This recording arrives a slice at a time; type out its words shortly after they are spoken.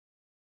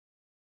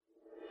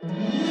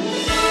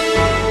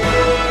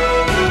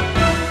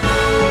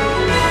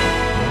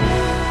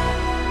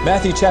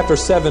Matthew chapter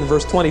 7,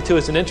 verse 22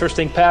 is an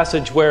interesting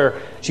passage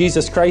where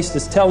Jesus Christ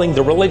is telling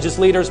the religious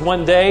leaders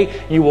one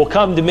day, you will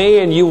come to me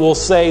and you will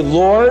say,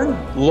 Lord,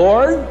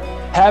 Lord,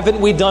 haven't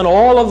we done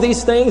all of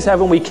these things?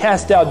 Haven't we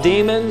cast out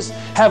demons?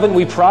 Haven't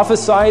we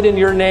prophesied in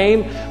your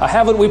name?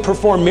 Haven't we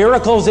performed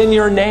miracles in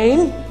your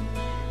name?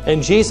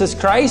 And Jesus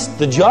Christ,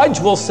 the judge,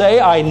 will say,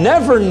 I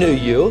never knew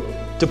you.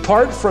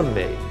 Depart from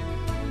me.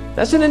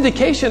 That's an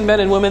indication,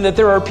 men and women, that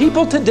there are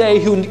people today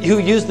who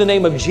use the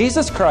name of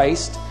Jesus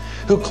Christ,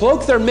 who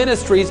cloak their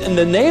ministries in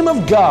the name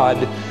of God,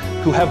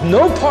 who have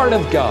no part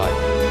of God.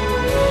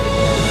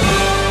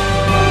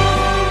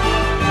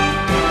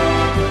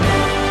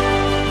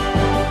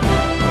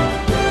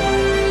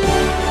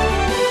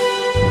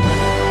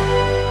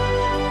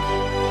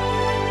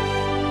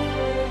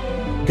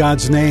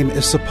 God's name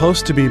is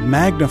supposed to be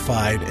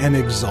magnified and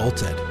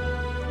exalted.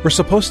 We're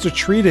supposed to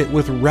treat it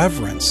with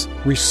reverence,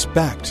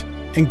 respect,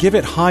 and give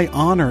it high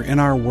honor in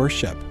our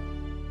worship.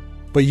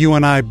 But you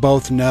and I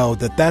both know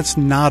that that's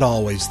not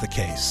always the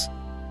case.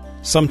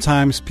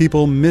 Sometimes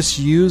people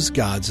misuse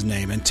God's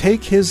name and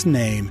take His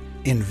name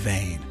in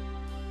vain.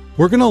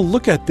 We're going to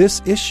look at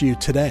this issue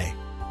today.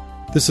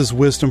 This is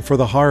Wisdom for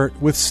the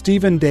Heart with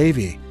Stephen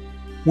Davey.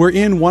 We're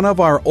in one of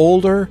our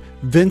older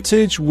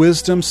vintage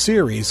wisdom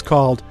series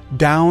called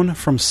Down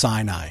from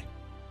Sinai.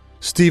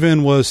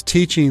 Stephen was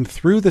teaching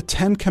through the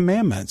 10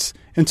 Commandments,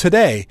 and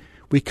today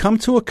we come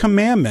to a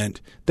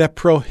commandment that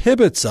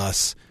prohibits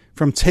us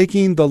from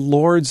taking the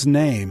Lord's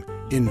name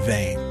in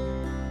vain.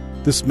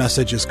 This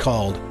message is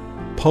called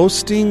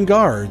Posting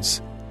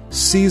Guards,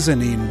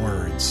 Seasoning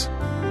Words.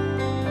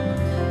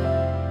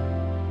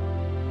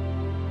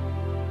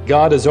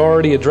 God is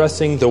already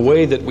addressing the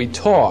way that we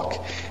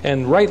talk,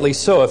 and rightly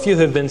so. If you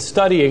have been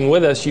studying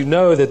with us, you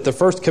know that the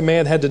first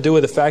command had to do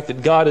with the fact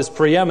that God is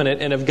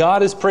preeminent, and if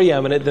God is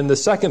preeminent, then the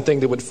second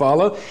thing that would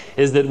follow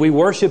is that we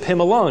worship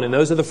Him alone, and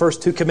those are the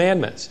first two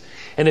commandments.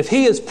 And if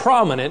He is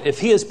prominent, if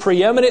He is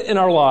preeminent in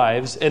our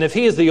lives, and if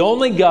He is the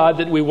only God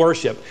that we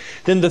worship,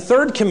 then the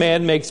third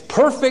command makes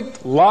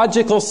perfect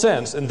logical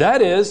sense, and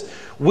that is,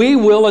 we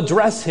will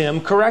address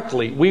Him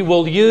correctly. We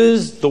will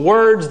use the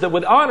words that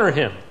would honor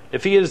Him.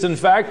 If He is in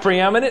fact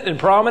preeminent and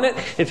prominent,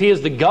 if He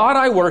is the God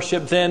I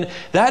worship, then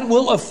that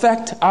will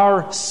affect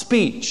our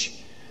speech.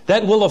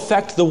 That will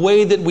affect the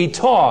way that we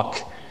talk.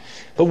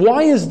 But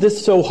why is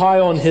this so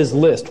high on His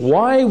list?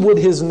 Why would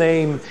His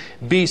name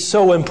be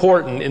so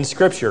important in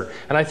Scripture?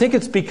 And I think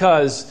it's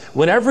because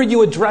whenever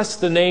you address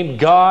the name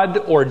God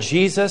or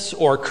Jesus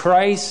or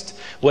Christ,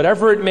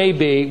 whatever it may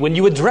be, when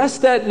you address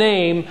that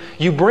name,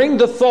 you bring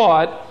the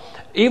thought,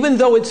 even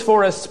though it's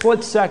for a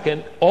split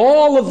second,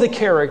 all of the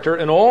character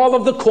and all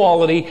of the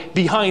quality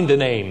behind the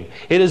name.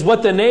 It is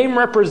what the name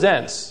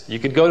represents. You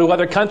could go to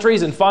other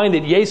countries and find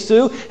that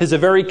Yesu is a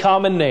very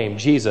common name,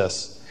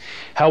 Jesus.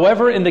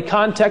 However, in the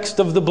context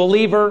of the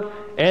believer,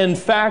 in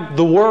fact,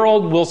 the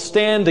world will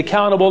stand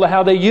accountable to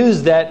how they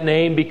use that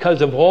name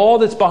because of all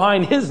that's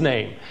behind His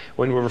name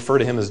when we refer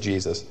to Him as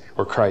Jesus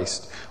or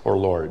Christ or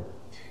Lord.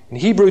 In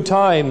Hebrew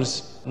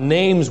times,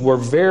 names were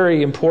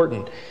very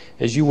important.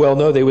 As you well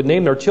know, they would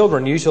name their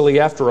children usually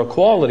after a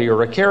quality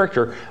or a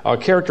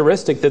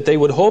characteristic that they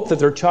would hope that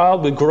their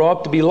child would grow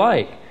up to be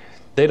like.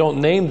 They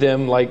don't name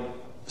them like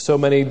so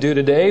many do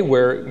today,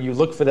 where you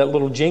look for that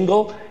little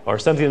jingle or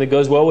something that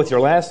goes well with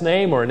your last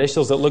name or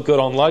initials that look good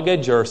on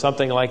luggage or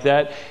something like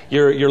that.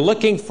 You're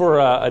looking for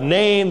a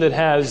name that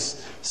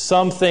has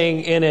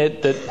something in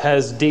it that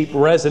has deep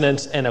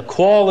resonance and a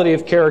quality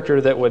of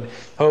character that would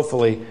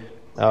hopefully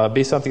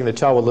be something the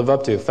child would live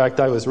up to. In fact,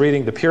 I was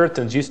reading the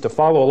Puritans used to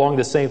follow along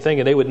the same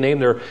thing, and they would name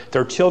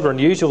their children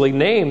usually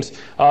names.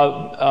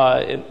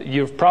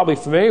 You're probably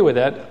familiar with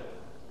that.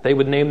 They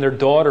would name their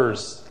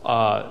daughters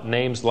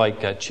names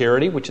like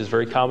Charity, which is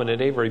very common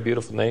today, very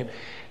beautiful name.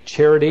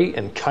 Charity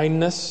and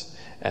kindness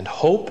and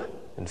hope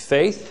and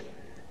faith.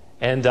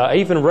 And I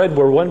even read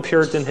where one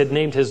Puritan had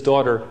named his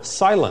daughter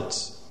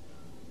Silence.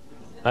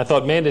 And I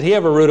thought, man, did he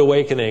have a rude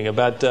awakening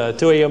about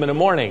 2 a.m. in the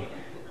morning?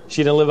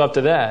 She didn't live up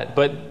to that.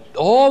 But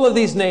all of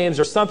these names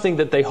are something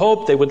that they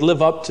hoped they would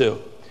live up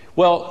to.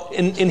 Well,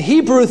 in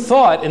Hebrew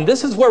thought, and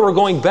this is where we're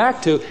going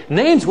back to,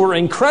 names were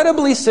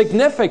incredibly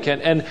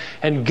significant,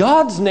 and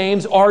God's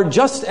names are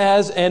just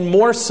as and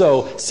more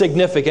so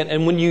significant.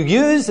 And when you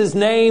use His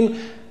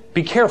name,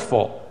 be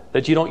careful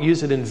that you don't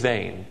use it in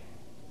vain,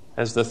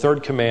 as the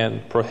third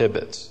command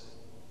prohibits.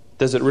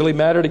 Does it really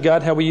matter to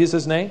God how we use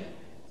His name?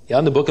 Yeah,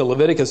 in the book of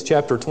Leviticus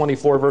chapter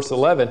 24, verse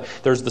 11,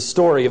 there's the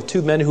story of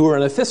two men who are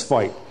in a fist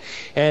fight.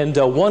 And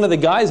one of the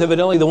guys,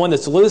 evidently the one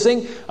that's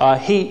losing,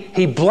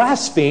 he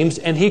blasphemes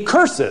and he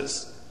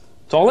curses.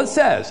 That's all it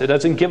says. It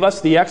doesn't give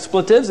us the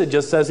expletives. It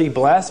just says he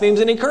blasphemes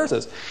and he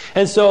curses.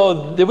 And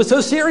so it was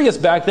so serious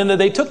back then that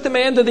they took the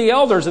man to the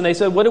elders and they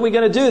said, what are we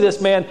going to do? This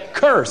man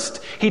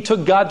cursed. He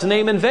took God's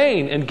name in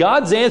vain. And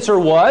God's answer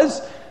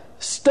was,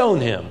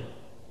 stone him.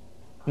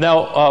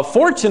 Now,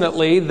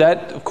 fortunately,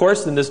 that, of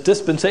course, in this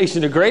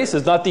dispensation of grace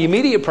is not the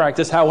immediate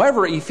practice.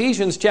 However,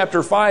 Ephesians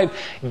chapter 5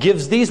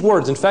 gives these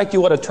words. In fact,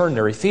 you ought to turn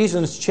there.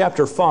 Ephesians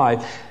chapter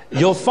 5.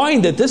 You'll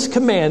find that this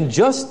command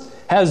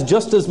has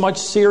just as much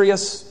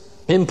serious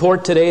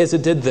import today as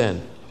it did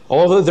then.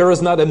 Although there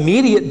is not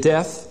immediate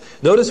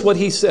death, notice what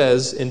he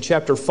says in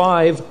chapter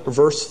 5,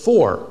 verse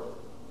 4.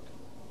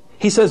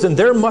 He says, "And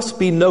there must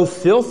be no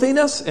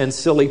filthiness and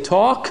silly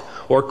talk,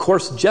 or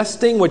coarse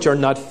jesting, which are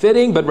not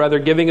fitting, but rather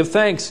giving of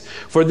thanks.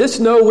 For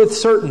this know with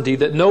certainty,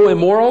 that no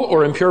immoral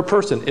or impure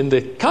person," in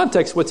the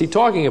context, what's he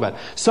talking about?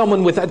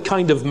 Someone with that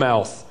kind of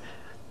mouth.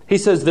 He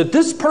says that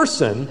this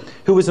person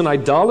who is an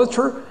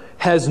idolater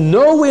has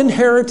no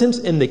inheritance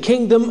in the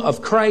kingdom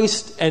of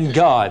Christ and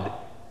God.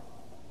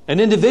 An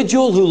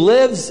individual who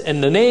lives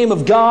in the name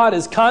of God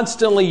is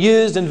constantly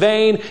used in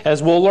vain,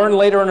 as we'll learn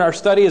later in our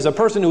study, as a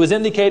person who is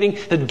indicating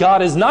that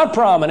God is not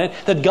prominent,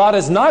 that God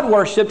is not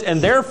worshipped, and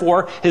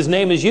therefore his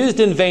name is used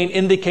in vain,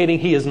 indicating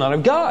he is none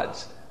of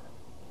God's.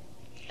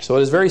 So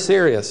it is very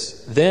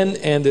serious then,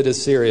 and it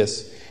is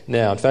serious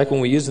now. In fact,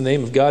 when we use the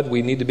name of God,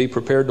 we need to be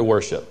prepared to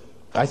worship.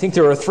 I think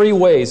there are 3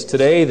 ways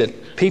today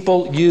that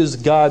people use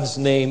God's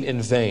name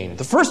in vain.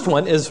 The first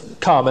one is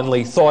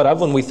commonly thought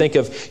of when we think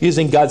of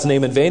using God's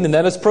name in vain, and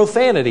that is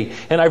profanity.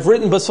 And I've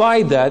written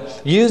beside that,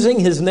 using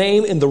his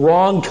name in the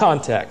wrong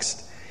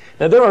context.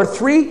 Now, there are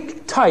 3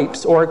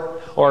 types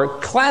or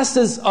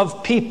classes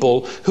of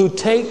people who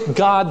take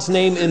God's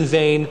name in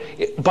vain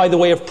by the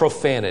way of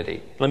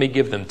profanity. Let me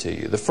give them to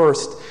you. The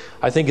first,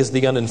 I think, is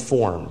the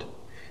uninformed.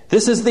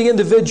 This is the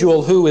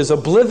individual who is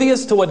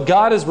oblivious to what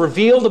God has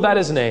revealed about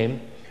his name,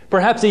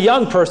 perhaps a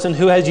young person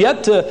who has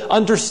yet to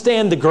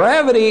understand the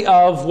gravity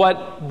of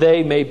what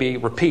they may be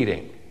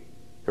repeating.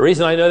 The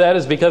reason I know that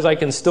is because I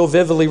can still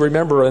vividly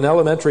remember an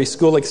elementary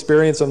school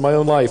experience in my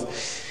own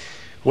life.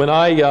 When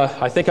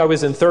I think I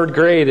was in 3rd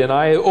grade, and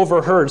I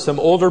overheard some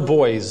older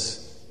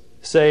boys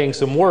saying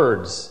some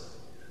words.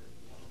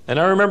 And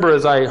I remember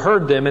as I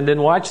heard them and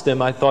then watched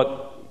them, I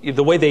thought,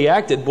 the way they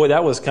acted, boy,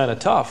 that was kind of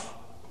tough.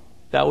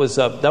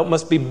 That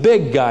must be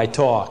big guy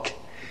talk.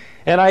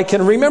 And I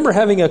can remember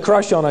having a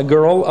crush on a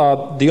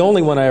girl, the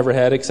only one I ever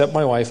had, except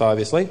my wife,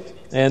 obviously.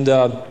 And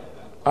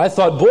I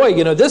thought,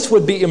 boy, this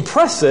would be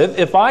impressive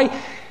if I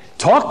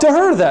talked to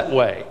her that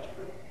way.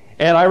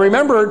 And I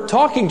remember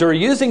talking to her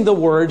using the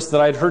words that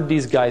I'd heard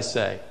these guys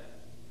say.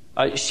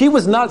 She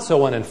was not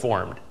so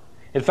uninformed.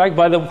 In fact,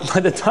 by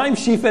the time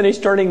she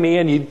finished turning me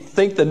in, you'd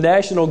think the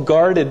National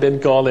Guard had been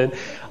called in.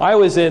 I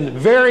was in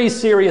very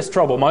serious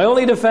trouble. My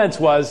only defense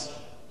was,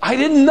 I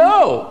didn't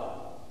know.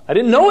 I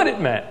didn't know what it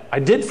meant. I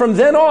did from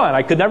then on.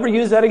 I could never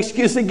use that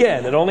excuse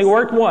again. It only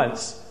worked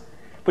once.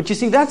 But you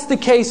see, that's the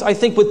case, I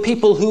think, with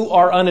people who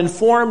are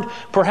uninformed,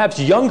 perhaps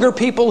younger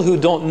people who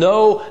don't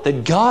know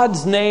that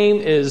God's name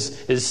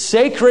is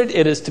sacred,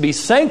 it is to be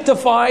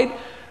sanctified.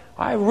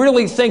 I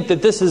really think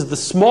that this is the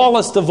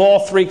smallest of all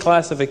 3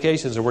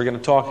 classifications that we're going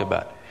to talk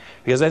about.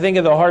 Because I think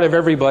in the heart of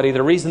everybody,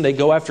 the reason they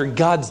go after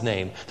God's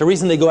name, the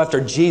reason they go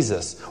after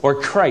Jesus or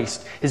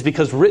Christ, is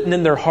because written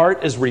in their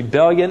heart is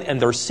rebellion,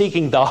 and they're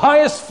seeking the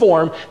highest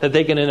form that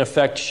they can, in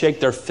effect,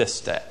 shake their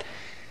fist at.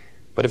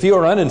 But if you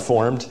are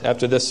uninformed,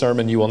 after this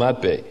sermon, you will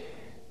not be.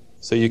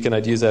 So you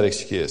cannot use that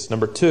excuse.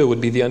 Number 2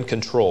 would be the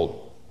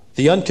uncontrolled.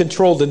 The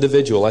uncontrolled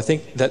individual, I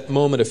think that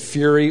moment of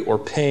fury or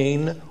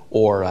pain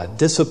or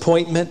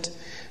disappointment,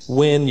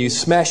 when you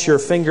smash your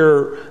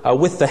finger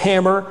with the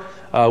hammer,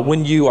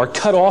 when you are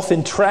cut off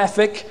in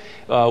traffic,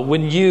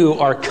 when you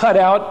are cut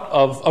out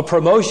of a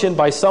promotion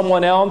by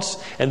someone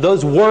else, and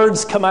those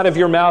words come out of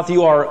your mouth,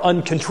 you are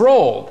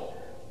uncontrolled.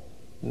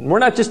 We're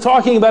not just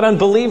talking about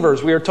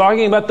unbelievers. We are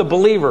talking about the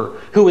believer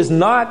who is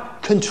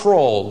not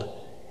controlled.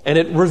 And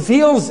it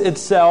reveals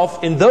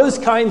itself in those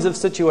kinds of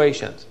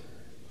situations.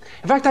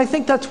 In fact, I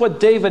think that's what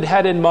David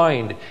had in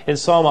mind in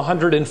Psalm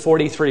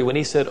 143 when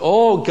he said,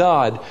 "Oh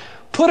God,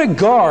 put a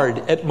guard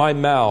at my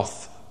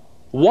mouth.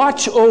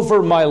 Watch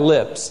over my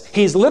lips."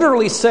 He's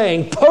literally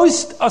saying,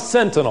 post a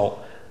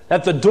sentinel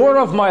at the door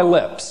of my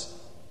lips.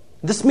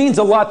 This means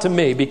a lot to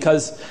me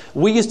because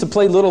we used to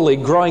play Little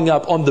League growing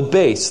up on the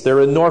base there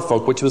in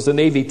Norfolk, which was a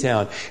Navy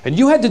town. And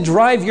you had to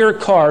drive your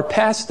car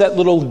past that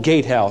little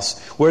gatehouse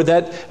where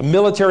that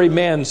military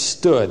man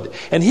stood.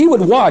 And he would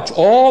watch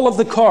all of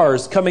the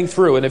cars coming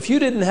through. And if you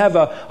didn't have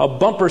a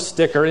bumper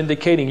sticker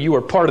indicating you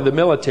were part of the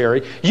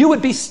military, you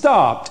would be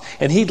stopped.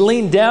 And he'd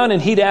lean down and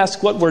he'd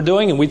ask what we're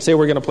doing. And we'd say,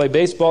 we're going to play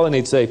baseball. And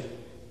he'd say,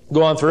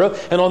 go on through.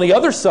 And on the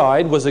other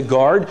side was a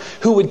guard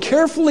who would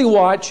carefully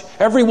watch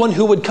everyone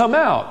who would come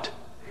out.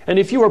 And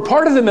if you were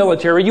part of the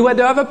military, you had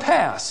to have a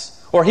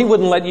pass, or he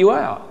wouldn't let you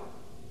out.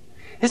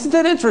 Isn't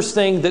that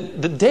interesting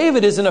that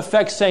David is in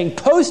effect saying,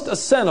 post a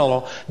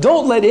sentinel,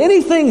 don't let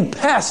anything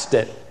past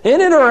it,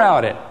 in it or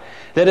out it,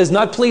 that is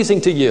not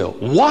pleasing to you.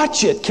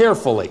 Watch it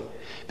carefully,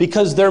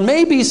 because there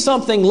may be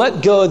something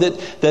let go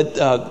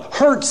that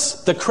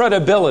hurts the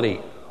credibility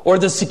or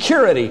the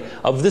security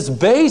of this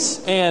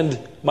base and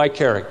my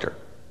character.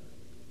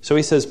 So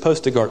he says,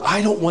 post a guard.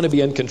 I don't want to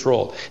be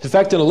uncontrolled. In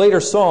fact, in a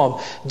later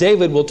psalm,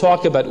 David will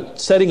talk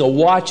about setting a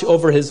watch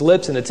over his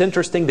lips. And it's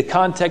interesting, the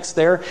context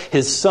there.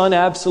 His son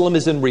Absalom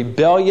is in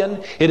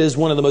rebellion. It is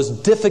one of the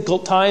most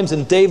difficult times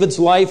in David's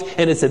life.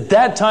 And it's at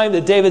that time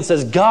that David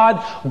says,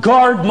 God,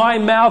 guard my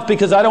mouth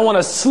because I don't want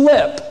to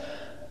slip.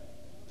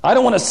 I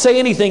don't want to say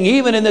anything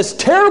even in this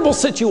terrible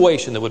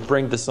situation that would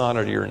bring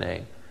dishonor to your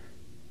name.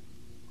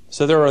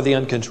 So there are the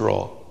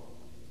uncontrolled.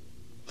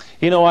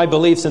 I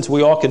believe since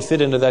we all can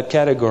fit into that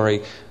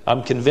category,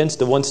 I'm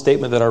convinced of one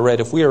statement that I read.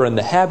 If we are in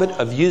the habit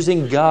of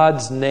using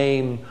God's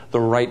name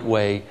the right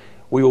way,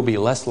 we will be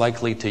less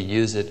likely to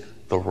use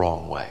it the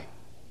wrong way.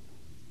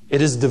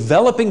 It is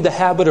developing the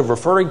habit of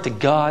referring to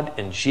God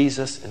and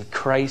Jesus and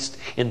Christ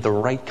in the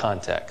right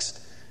context.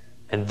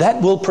 And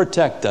that will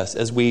protect us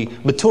as we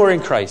mature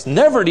in Christ.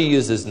 Never to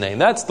use His name.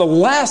 That's the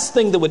last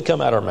thing that would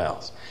come out our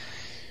mouths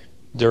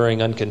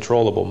during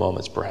uncontrollable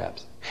moments,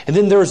 perhaps. And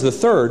then there's the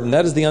third, and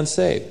that is the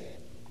unsaved.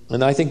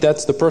 And I think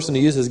that's the person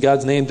who uses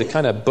God's name to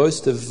kind of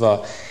boast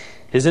of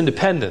his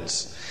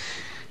independence.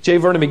 J.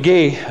 Vernon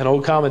McGee, an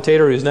old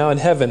commentator who's now in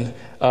heaven,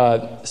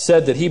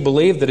 said that he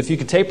believed that if you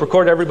could tape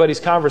record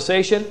everybody's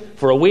conversation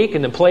for a week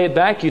and then play it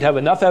back, you'd have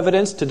enough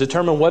evidence to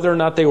determine whether or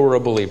not they were a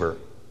believer.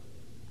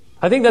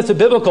 I think that's a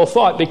biblical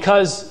thought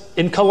because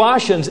in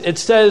Colossians it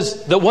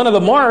says that one of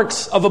the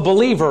marks of a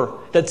believer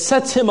that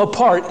sets him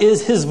apart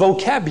is his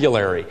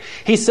vocabulary.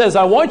 He says,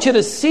 I want you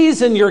to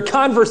season your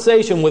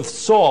conversation with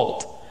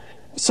salt.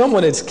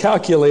 Someone has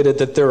calculated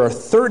that there are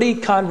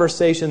 30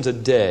 conversations a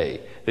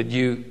day that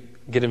you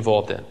get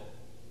involved in.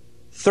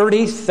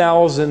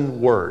 30,000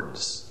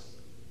 words.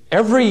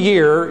 Every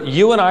year,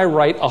 you and I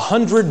write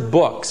 100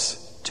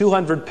 books,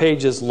 200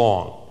 pages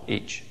long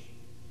each.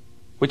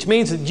 Which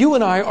means that you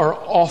and I are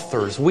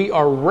authors. We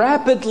are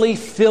rapidly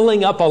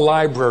filling up a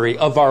library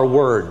of our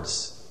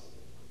words.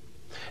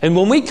 And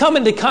when we come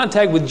into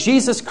contact with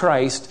Jesus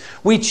Christ,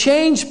 we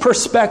change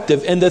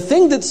perspective. And the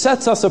thing that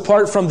sets us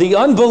apart from the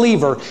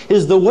unbeliever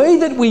is the way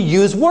that we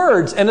use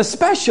words, and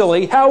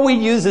especially how we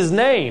use His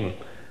name.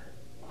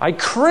 I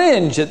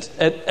cringe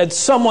at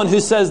someone who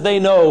says they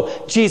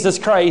know Jesus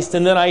Christ,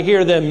 and then I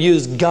hear them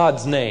use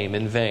God's name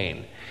in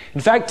vain.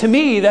 In fact, to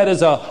me, that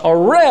is a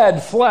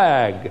red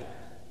flag.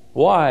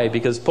 Why?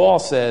 Because Paul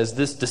says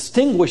this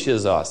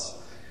distinguishes us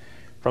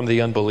from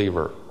the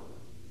unbeliever.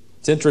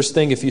 It's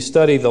interesting, if you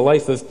study the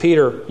life of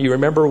Peter, you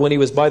remember when he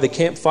was by the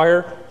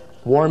campfire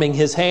warming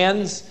his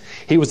hands?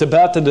 He was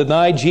about to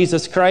deny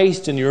Jesus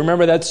Christ, and you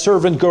remember that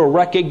servant girl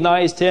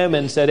recognized him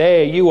and said,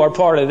 hey, you are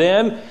part of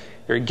them.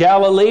 You're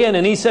Galilean.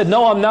 And he said,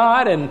 no, I'm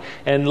not.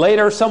 And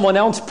later someone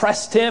else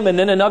pressed him, and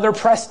then another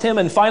pressed him.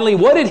 And finally,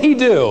 what did he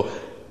do?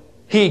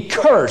 He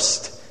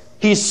cursed.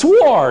 He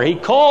swore. He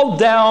called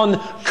down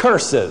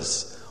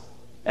curses.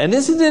 And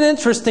isn't it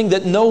interesting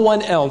that no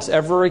one else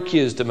ever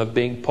accused him of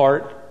being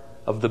part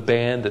of the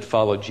band that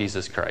followed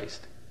Jesus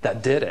Christ?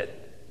 That did it.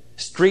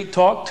 Street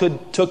talk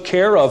took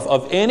care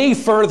of any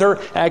further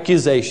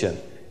accusation.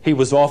 He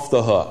was off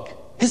the hook.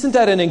 Isn't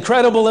that an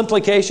incredible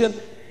implication?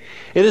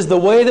 It is the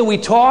way that we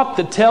talk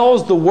that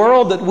tells the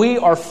world that we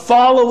are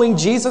following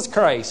Jesus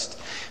Christ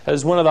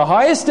as one of the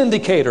highest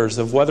indicators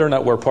of whether or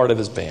not we're part of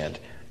His band.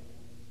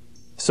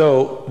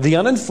 So the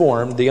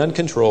uninformed, the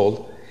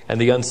uncontrolled,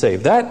 and the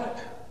unsaved.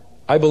 That,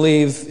 I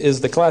believe, is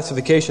the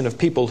classification of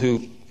people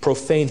who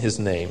profane His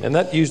name. And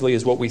that usually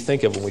is what we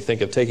think of when we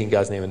think of taking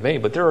God's name in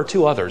vain. But there are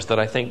two others that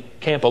I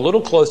think camp a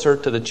little closer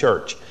to the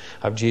church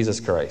of Jesus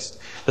Christ.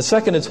 The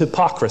second is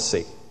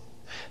hypocrisy.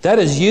 That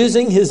is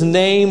using His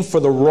name for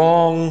the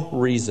wrong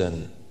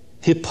reason.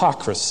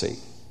 Hypocrisy.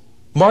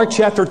 Mark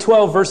chapter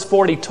 12, verse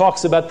 40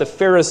 talks about the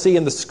Pharisee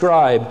and the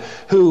scribe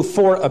who,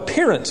 for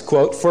appearance,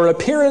 quote, for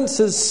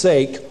appearance's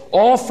sake,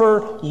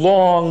 offer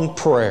long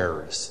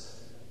prayers.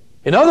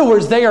 In other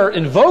words, they are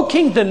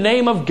invoking the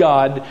name of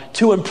God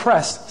to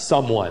impress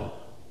someone.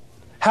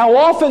 How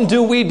often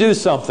do we do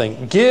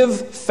something? Give,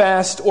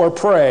 fast, or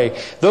pray.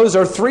 Those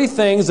are three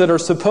things that are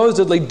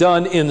supposedly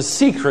done in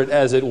secret,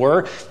 as it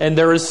were, and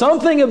there is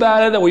something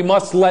about it that we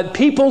must let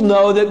people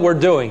know that we're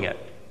doing it.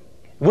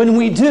 When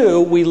we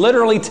do, we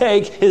literally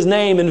take His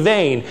name in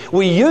vain.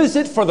 We use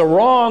it for the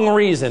wrong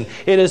reason.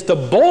 It is to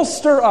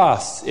bolster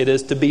us. It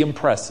is to be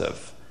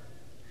impressive.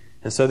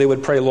 And so they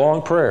would pray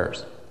long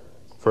prayers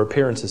for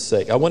appearance's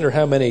sake. I wonder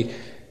how many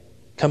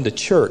come to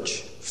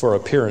church for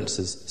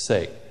appearance's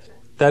sake.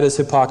 That is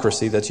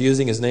hypocrisy. That's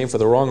using His name for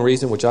the wrong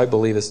reason, which I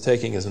believe is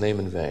taking His name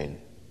in vain.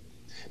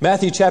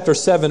 Matthew chapter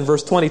 7,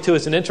 verse 22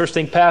 is an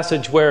interesting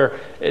passage where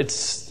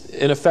it's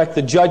in effect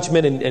the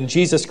judgment, and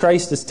Jesus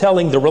Christ is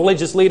telling the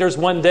religious leaders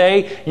one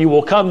day, you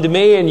will come to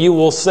me and you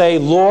will say,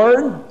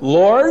 Lord,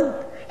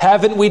 Lord,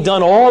 haven't we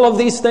done all of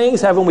these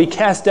things? Haven't we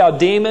cast out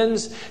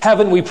demons?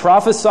 Haven't we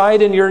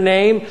prophesied in your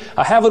name?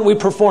 Haven't we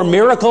performed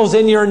miracles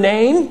in your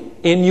name?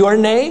 In your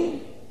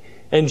name?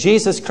 And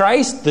Jesus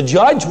Christ, the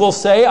judge, will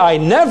say, I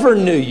never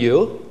knew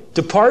you.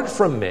 Depart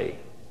from me.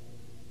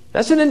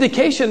 That's an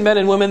indication, men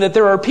and women, that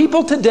there are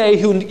people today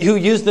who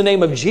use the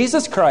name of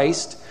Jesus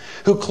Christ,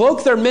 who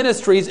cloak their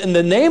ministries in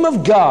the name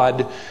of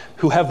God,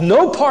 who have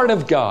no part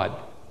of God,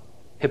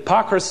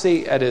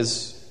 Hypocrisy at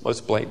its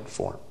most blatant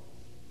form.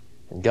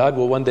 And God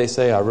will one day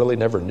say, I really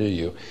never knew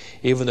you,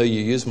 even though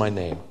you use my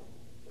name.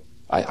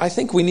 I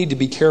think we need to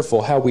be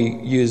careful how we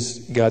use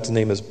God's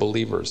name as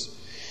believers.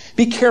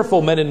 Be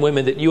careful, men and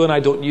women, that you and I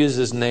don't use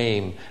His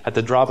name at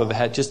the drop of a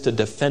hat just to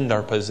defend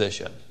our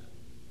position.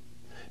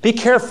 Be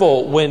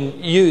careful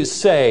when you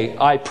say,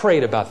 I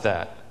prayed about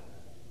that.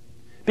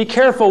 Be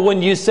careful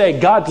when you say,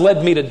 God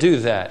led me to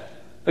do that.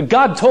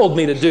 God told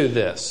me to do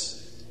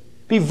this.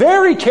 Be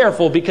very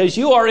careful, because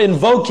you are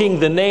invoking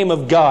the name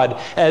of God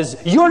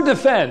as your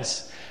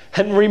defense.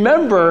 And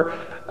remember,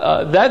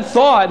 that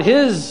thought,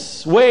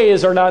 His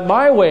ways are not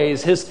my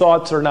ways, His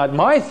thoughts are not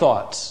my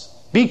thoughts.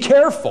 Be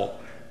careful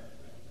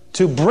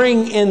to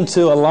bring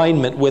into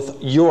alignment with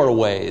your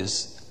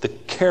ways the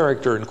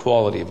character and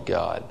quality of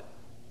God.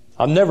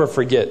 I'll never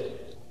forget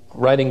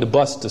riding the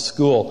bus to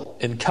school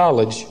in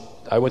college.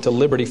 I went to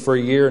Liberty for a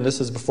year, and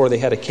this is before they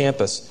had a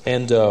campus.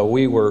 And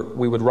we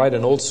would ride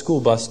an old school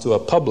bus to a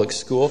public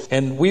school,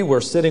 and we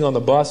were sitting on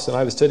the bus, and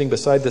I was sitting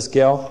beside this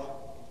gal,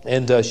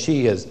 and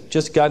she has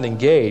just gotten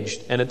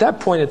engaged. And at that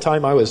point in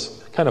time, I was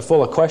kind of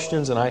full of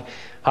questions, and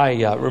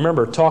I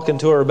remember talking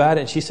to her about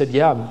it, and she said,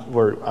 "Yeah,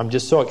 I'm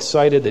just so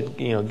excited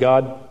that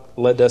God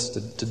led us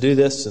to do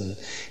this."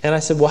 And I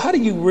said, "Well, how do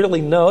you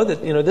really know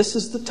that this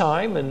is the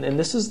time and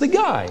this is the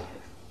guy?"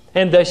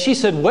 And she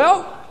said,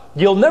 "Well,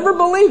 you'll never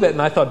believe it."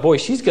 And I thought, boy,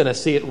 she's going to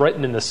see it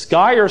written in the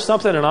sky or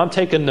something, and I'm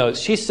taking notes.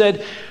 She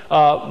said,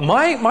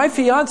 my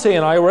fiance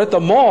and I were at the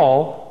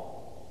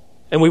mall,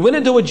 and we went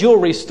into a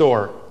jewelry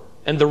store,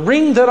 and the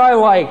ring that I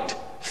liked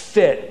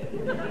fit.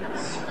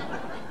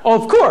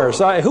 Of course,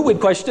 who would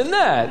question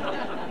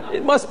that?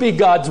 It must be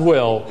God's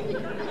will.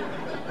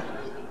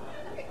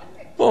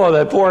 Oh,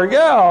 that poor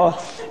gal.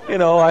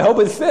 I hope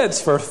it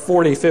fits for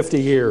 40,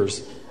 50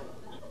 years.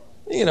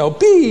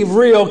 Be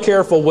real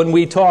careful when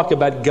we talk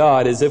about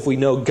God as if we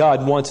know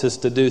God wants us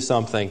to do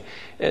something.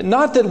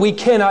 Not that we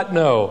cannot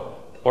know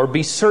or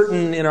be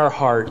certain in our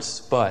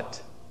hearts,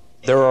 but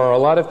there are a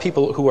lot of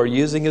people who are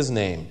using His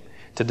name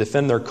to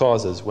defend their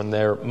causes when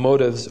their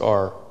motives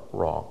are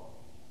wrong.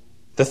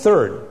 The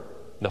third,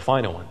 the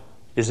final one,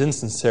 is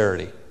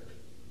insincerity.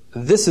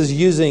 This is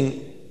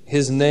using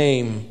His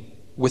name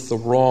with the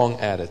wrong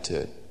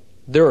attitude.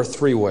 There are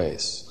three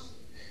ways.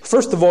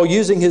 First of all,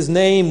 using His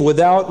name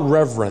without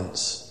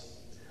reverence.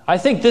 I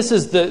think this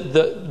is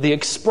the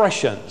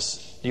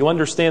expressions. You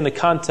understand the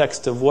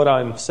context of what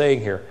I'm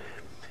saying here.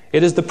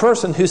 It is the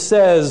person who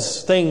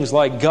says things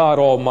like God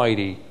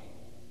Almighty,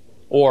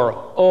 or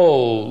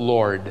Oh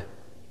Lord,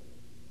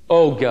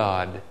 Oh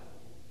God,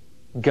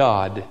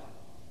 God.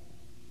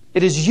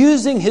 It is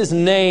using His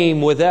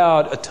name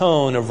without a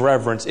tone of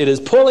reverence. It is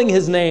pulling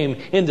His name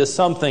into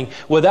something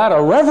without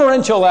a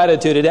reverential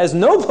attitude. It has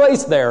no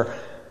place there.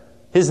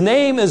 His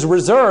name is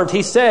reserved.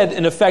 He said,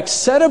 in effect,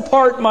 set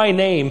apart my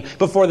name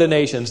before the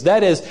nations.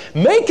 That is,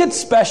 make it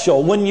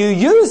special. When you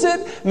use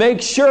it,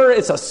 make sure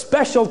it's a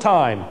special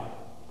time,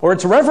 or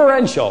it's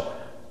reverential.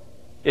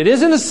 It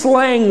isn't a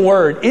slang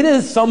word. It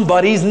is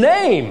somebody's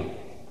name.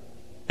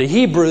 The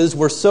Hebrews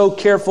were so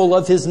careful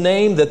of His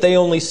name that they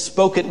only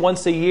spoke it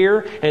once a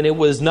year, and it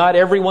was not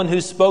everyone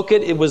who spoke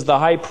it. It was the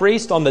high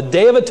priest on the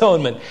Day of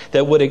Atonement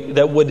that would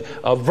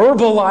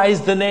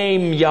verbalize the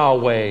name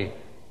Yahweh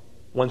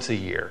once a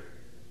year.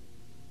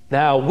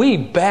 Now, we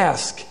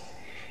bask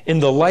in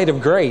the light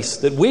of grace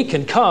that we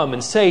can come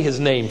and say His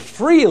name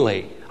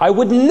freely. I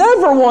would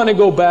never want to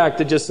go back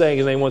to just saying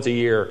His name once a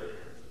year.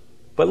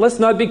 But let's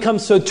not become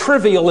so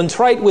trivial and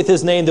trite with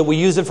His name that we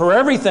use it for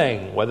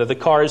everything, whether the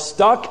car is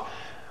stuck,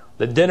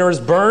 the dinner is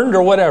burned,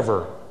 or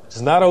whatever.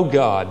 It's not, oh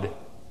God.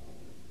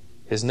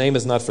 His name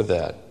is not for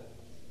that.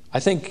 I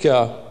think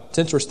it's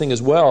interesting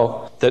as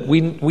well that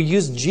we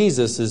use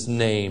Jesus'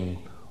 name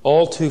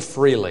all too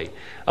freely.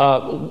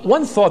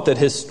 One thought that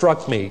has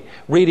struck me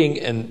reading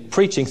and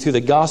preaching through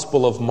the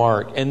Gospel of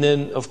Mark, and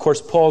then, of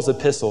course, Paul's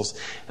epistles.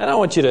 And I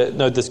want you to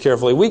note this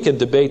carefully. We could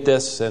debate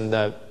this, and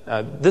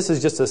this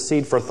is just a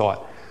seed for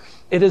thought.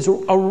 It is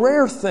a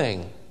rare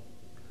thing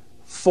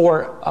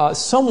for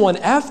someone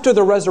after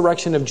the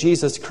resurrection of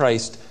Jesus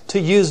Christ to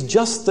use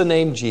just the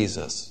name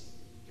Jesus.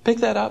 Pick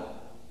that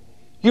up.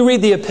 You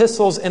read the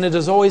epistles, and it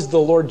is always the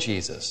Lord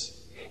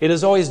Jesus. It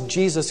is always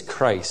Jesus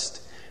Christ.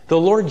 The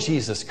Lord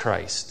Jesus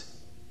Christ.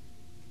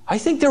 I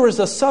think there is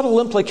a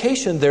subtle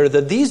implication there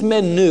that these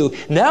men knew,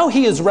 now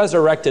He is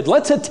resurrected.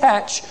 Let's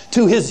attach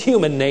to His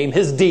human name,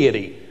 His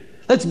deity.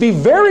 Let's be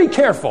very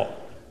careful.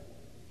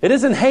 It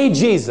isn't, hey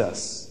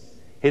Jesus.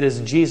 It is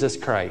Jesus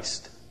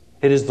Christ.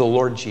 It is the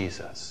Lord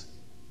Jesus.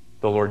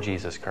 The Lord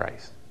Jesus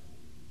Christ.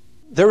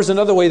 There is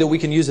another way that we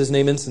can use His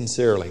name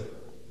insincerely,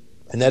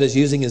 and that is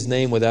using His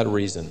name without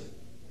reason.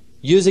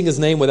 Using His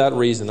name without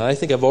reason. And I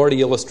think I've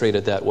already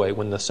illustrated that way.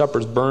 When the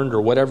supper's burned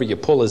or whatever, you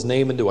pull His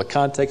name into a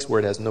context where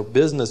it has no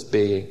business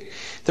being.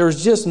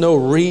 There's just no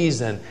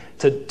reason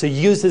to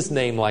use His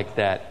name like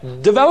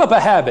that. Develop a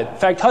habit. In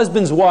fact,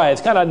 husbands,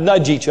 wives, kind of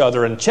nudge each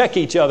other and check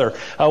each other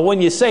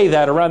when you say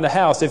that around the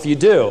house. If you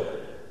do,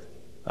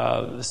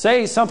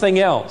 say something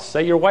else.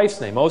 Say your wife's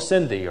name, oh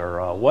Cindy,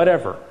 or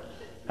whatever.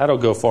 That'll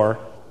go far.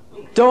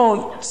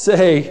 Don't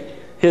say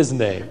his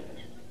name.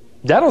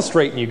 That'll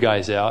straighten you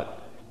guys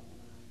out.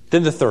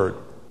 Then the third,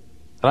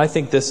 and I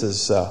think this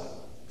is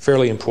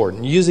fairly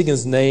important, using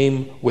his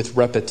name with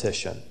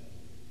repetition.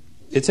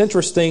 It's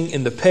interesting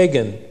in the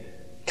pagan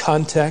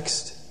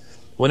context,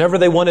 whenever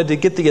they wanted to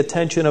get the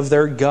attention of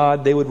their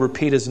god, they would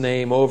repeat his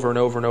name over and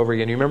over and over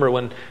again. You remember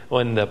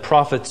when the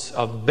prophets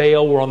of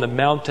Baal were on the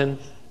mountain,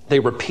 they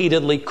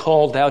repeatedly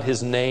called out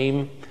his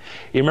name.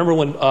 You remember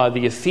when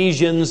the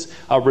Ephesians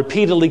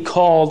repeatedly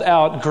called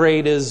out,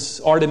 "Great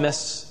is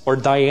Artemis," or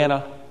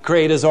 "Diana."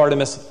 "Great is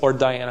Artemis," or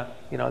 "Diana."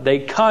 You know, they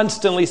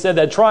constantly said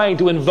that, trying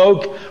to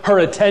invoke her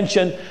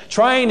attention,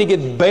 trying to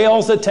get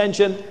Baal's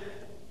attention.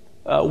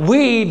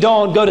 We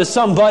don't go to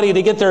somebody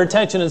to get their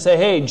attention and say,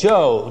 "Hey,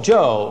 Joe.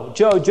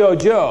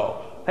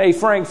 Hey,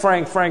 Frank.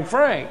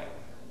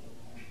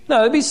 No,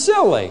 that'd be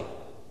silly.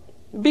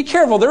 Be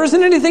careful. There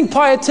isn't anything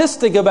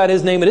pietistic about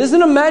his name. It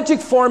isn't a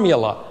magic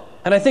formula.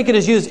 And I think it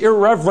is used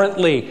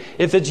irreverently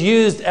if it's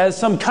used as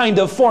some kind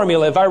of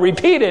formula. If I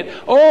repeat it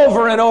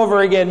over and over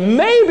again,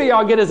 maybe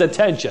I'll get his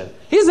attention.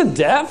 He isn't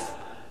deaf.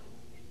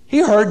 He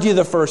heard you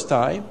the first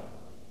time.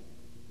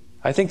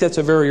 I think that's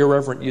a very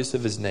irreverent use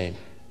of his name.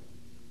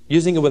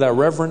 Using it without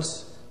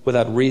reverence,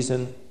 without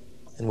reason,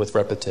 and with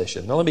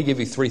repetition. Now let me give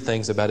you 3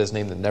 things about his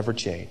name that never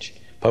change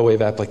by way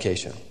of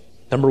application.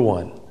 Number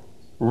 1,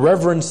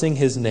 reverencing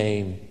his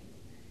name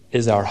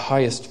is our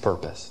highest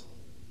purpose.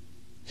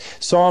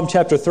 Psalm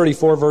chapter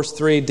 34, verse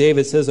 3,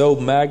 David says, "Oh,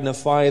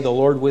 magnify the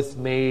Lord with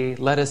me.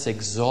 Let us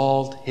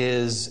exalt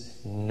his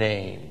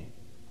name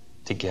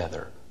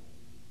together."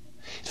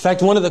 In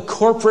fact, one of the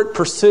corporate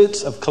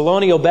pursuits of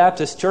Colonial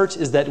Baptist Church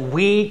is that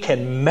we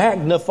can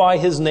magnify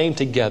his name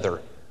together.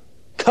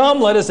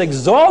 Come, let us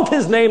exalt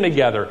his name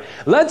together.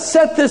 Let's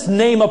set this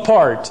name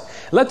apart.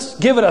 Let's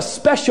give it a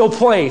special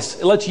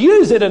place. Let's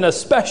use it in a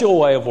special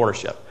way of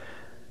worship.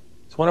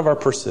 It's one of our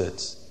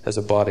pursuits as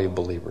a body of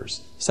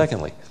believers.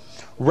 Secondly,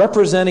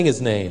 representing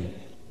his name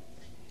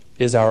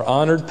is our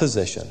honored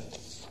position.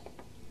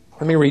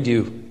 Let me read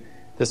you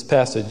this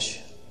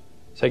passage,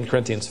 2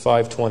 Corinthians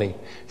 5:20,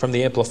 from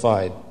the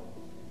Amplified.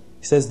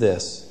 He says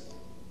this,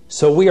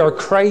 "So we are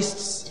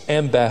Christ's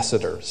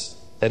ambassadors."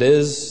 That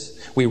is,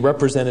 we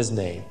represent his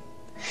name.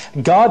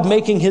 God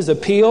making his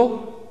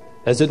appeal,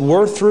 as it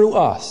were, through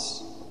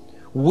us.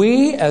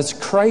 We, as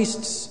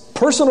Christ's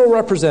personal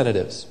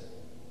representatives,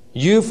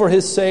 you for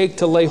his sake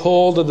to lay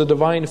hold of the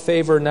divine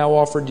favor now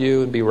offered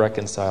you and be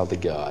reconciled to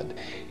God.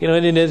 You know,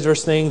 isn't it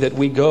interesting that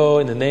we go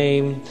in the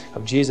name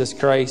of Jesus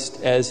Christ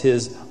as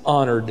his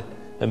honored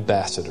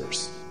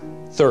ambassadors?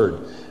 Third,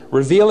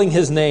 revealing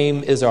his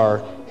name is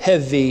our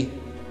heavy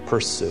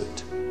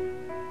pursuit.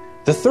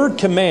 The third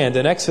command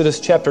in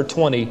Exodus chapter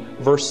 20,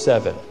 verse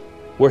 7,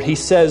 where he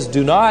says,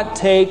 "Do not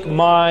take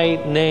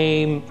my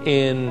name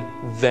in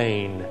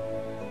vain,"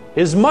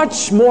 is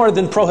much more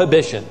than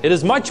prohibition. It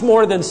is much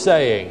more than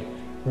saying,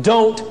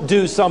 don't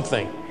do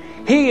something.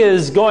 He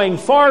is going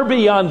far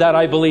beyond that,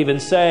 I believe, in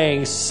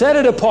saying, set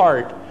it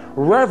apart,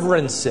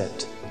 reverence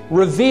it,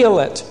 reveal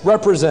it,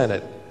 represent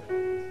it.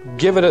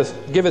 Give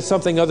it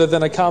something other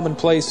than a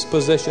commonplace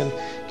position.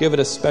 Give it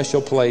a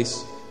special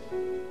place.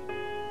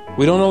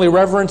 We don't only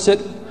reverence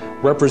it,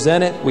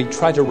 represent it, we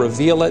try to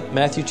reveal it.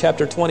 Matthew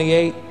chapter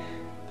 28,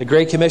 the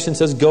Great Commission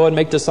says, "Go and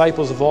make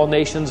disciples of all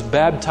nations,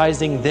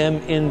 baptizing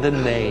them in the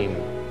name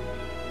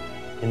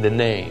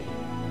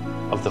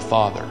of the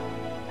Father,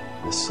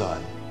 the Son,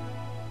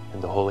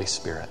 and the Holy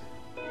Spirit."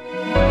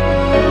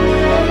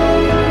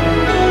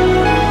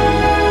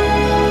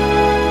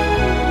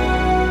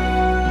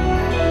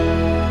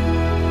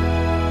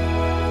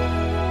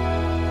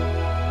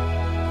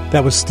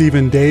 That was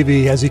Stephen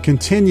Davey as he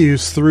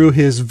continues through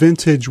his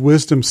Vintage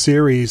Wisdom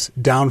series,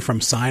 Down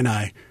from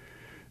Sinai.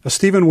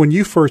 Stephen, when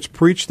you first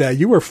preached that,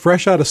 you were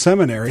fresh out of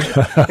seminary,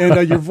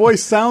 and your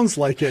voice sounds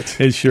like it.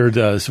 It sure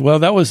does. Well,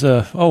 that was,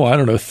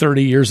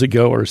 30 years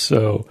ago or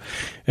so.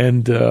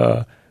 And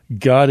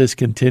God has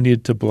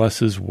continued to bless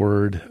his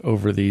word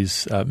over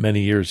these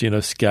many years. You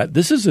know, Scott,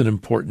 this is an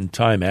important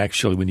time,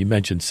 actually, when you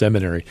mentioned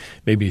seminary.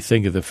 Made me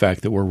think of the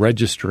fact that we're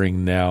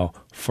registering now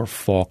for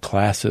fall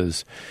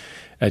classes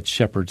at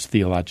Shepherd's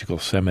Theological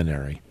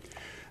Seminary.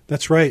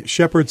 That's right.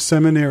 Shepherd's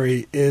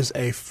Seminary is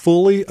a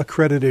fully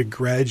accredited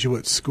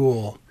graduate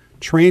school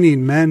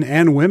training men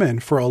and women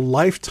for a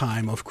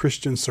lifetime of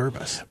Christian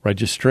service.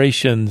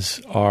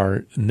 Registrations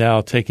are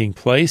now taking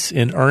place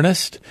in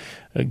earnest.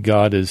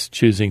 God is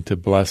choosing to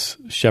bless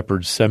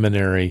Shepherd's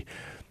Seminary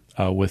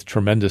with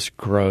tremendous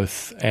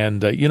growth.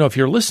 And, if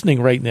you're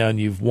listening right now and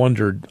you've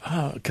wondered,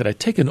 could I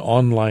take an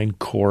online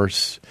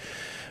course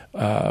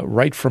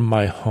right from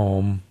my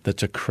home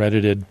that's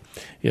accredited?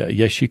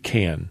 Yes, you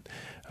can.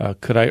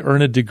 Could I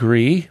earn a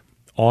degree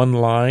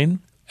online?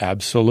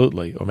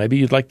 Absolutely. Or maybe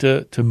you'd like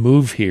to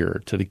move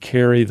here to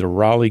the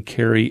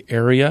Raleigh-Cary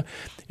area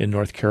in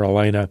North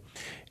Carolina.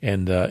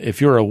 And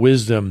if you're a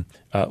Wisdom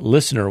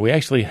listener, we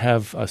actually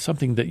have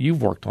something that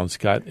you've worked on,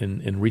 Scott,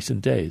 in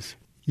recent days.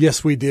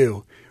 Yes, we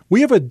do. We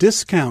have a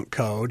discount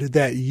code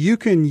that you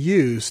can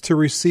use to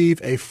receive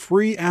a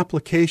free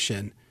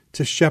application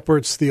to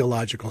Shepherd's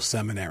Theological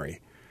Seminary.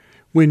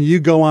 When you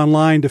go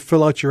online to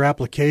fill out your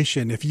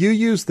application, if you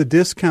use the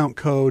discount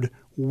code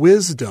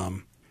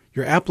WISDOM,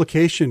 your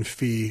application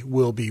fee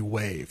will be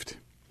waived.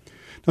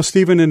 Now,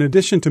 Stephen, in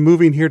addition to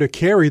moving here to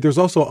Cary, there's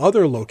also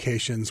other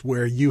locations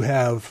where you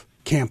have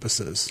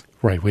campuses.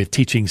 Right. We have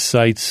teaching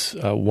sites,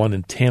 one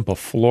in Tampa,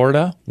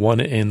 Florida, one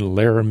in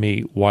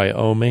Laramie,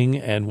 Wyoming,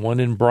 and one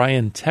in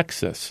Bryan,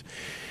 Texas.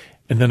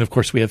 And then, of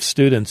course, we have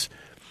students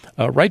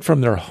right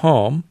from their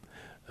home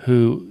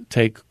who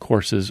take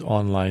courses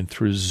online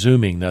through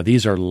Zooming. Now,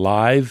 these are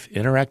live,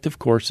 interactive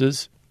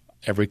courses.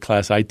 Every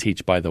class I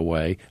teach, by the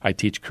way, I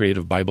teach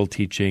creative Bible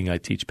teaching. I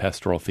teach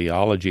pastoral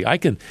theology. I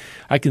can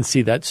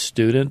see that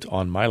student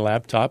on my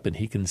laptop, and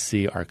he can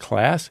see our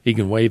class. He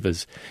can wave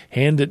his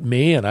hand at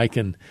me, and I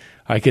can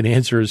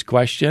answer his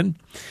question.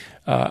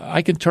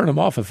 I can turn him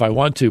off if I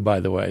want to, by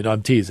the way. No,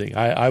 I'm teasing.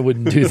 I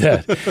wouldn't do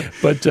that.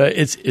 But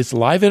it's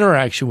live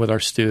interaction with our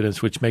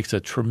students, which makes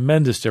a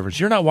tremendous difference.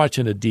 You're not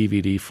watching a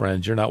DVD,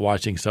 friends. You're not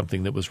watching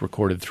something that was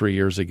recorded 3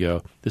 years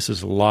ago. This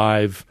is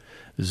live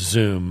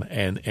Zoom,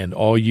 and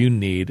all you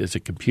need is a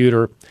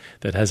computer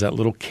that has that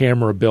little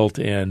camera built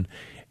in,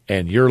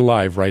 and you're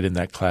live right in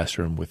that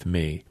classroom with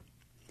me.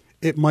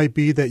 It might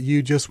be that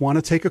you just want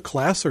to take a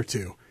class or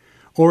two,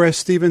 or as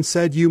Stephen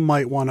said, you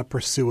might want to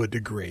pursue a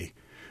degree.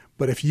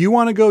 But if you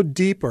want to go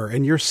deeper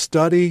in your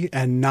study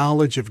and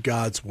knowledge of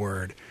God's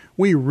Word,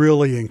 we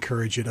really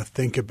encourage you to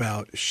think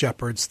about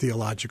Shepherd's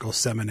Theological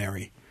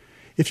Seminary.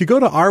 If you go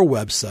to our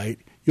website,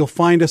 you'll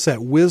find us at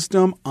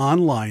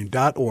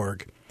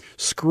wisdomonline.org.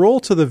 Scroll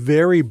to the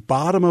very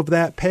bottom of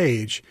that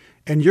page,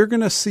 and you're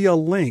going to see a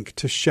link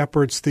to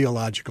Shepherd's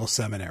Theological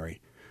Seminary.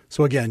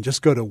 So again,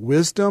 just go to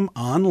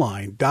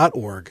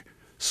wisdomonline.org,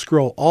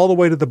 scroll all the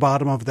way to the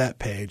bottom of that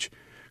page,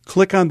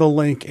 click on the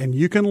link, and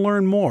you can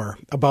learn more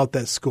about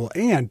that school.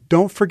 And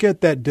don't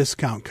forget that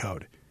discount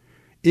code.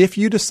 If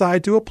you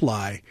decide to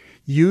apply,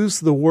 use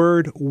the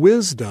word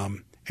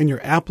wisdom, and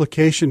your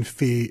application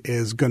fee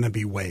is going to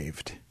be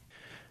waived.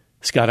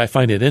 Scott, I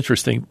find it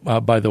interesting,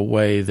 by the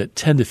way, that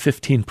 10 to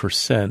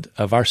 15%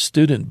 of our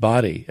student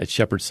body at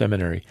Shepherd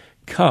Seminary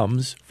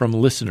comes from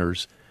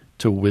listeners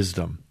to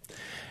Wisdom.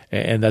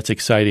 And that's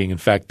exciting. In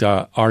fact,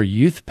 our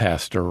youth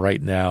pastor right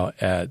now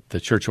at the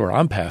church where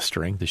I'm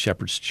pastoring, the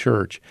Shepherd's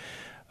Church,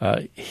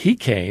 he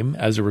came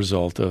as a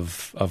result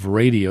of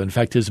radio. In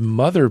fact, his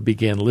mother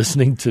began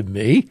listening to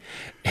me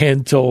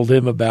and told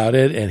him about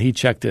it, and he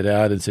checked it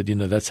out and said,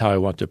 that's how I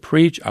want to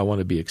preach. I want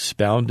to be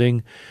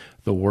expounding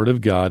the Word of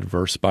God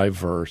verse by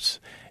verse.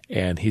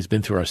 And he's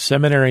been through our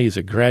seminary. He's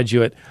a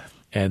graduate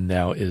and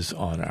now is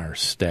on our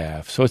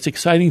staff. So it's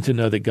exciting to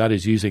know that God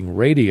is using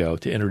radio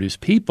to introduce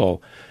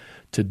people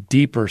to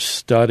deeper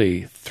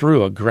study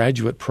through a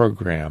graduate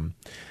program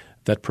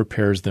that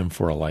prepares them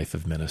for a life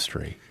of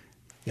ministry.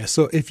 Yeah,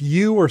 so if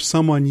you or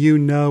someone you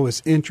know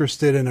is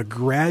interested in a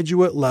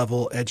graduate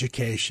level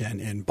education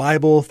in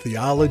Bible,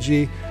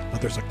 theology,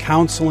 there's a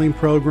counseling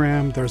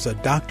program, there's a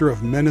Doctor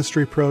of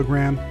Ministry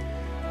program.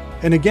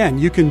 And again,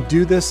 you can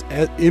do this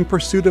in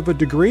pursuit of a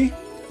degree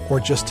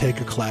or just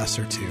take a class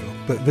or two.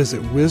 But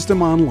visit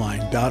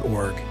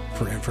wisdomonline.org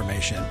for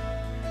information.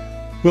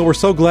 Well, we're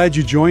so glad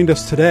you joined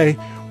us today.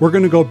 We're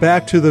going to go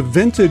back to the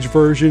vintage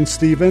version,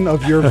 Stephen,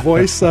 of your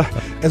voice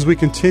as we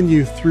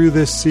continue through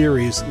this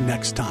series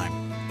next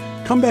time.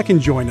 Come back and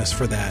join us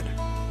for that,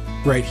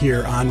 right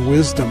here on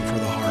Wisdom for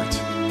the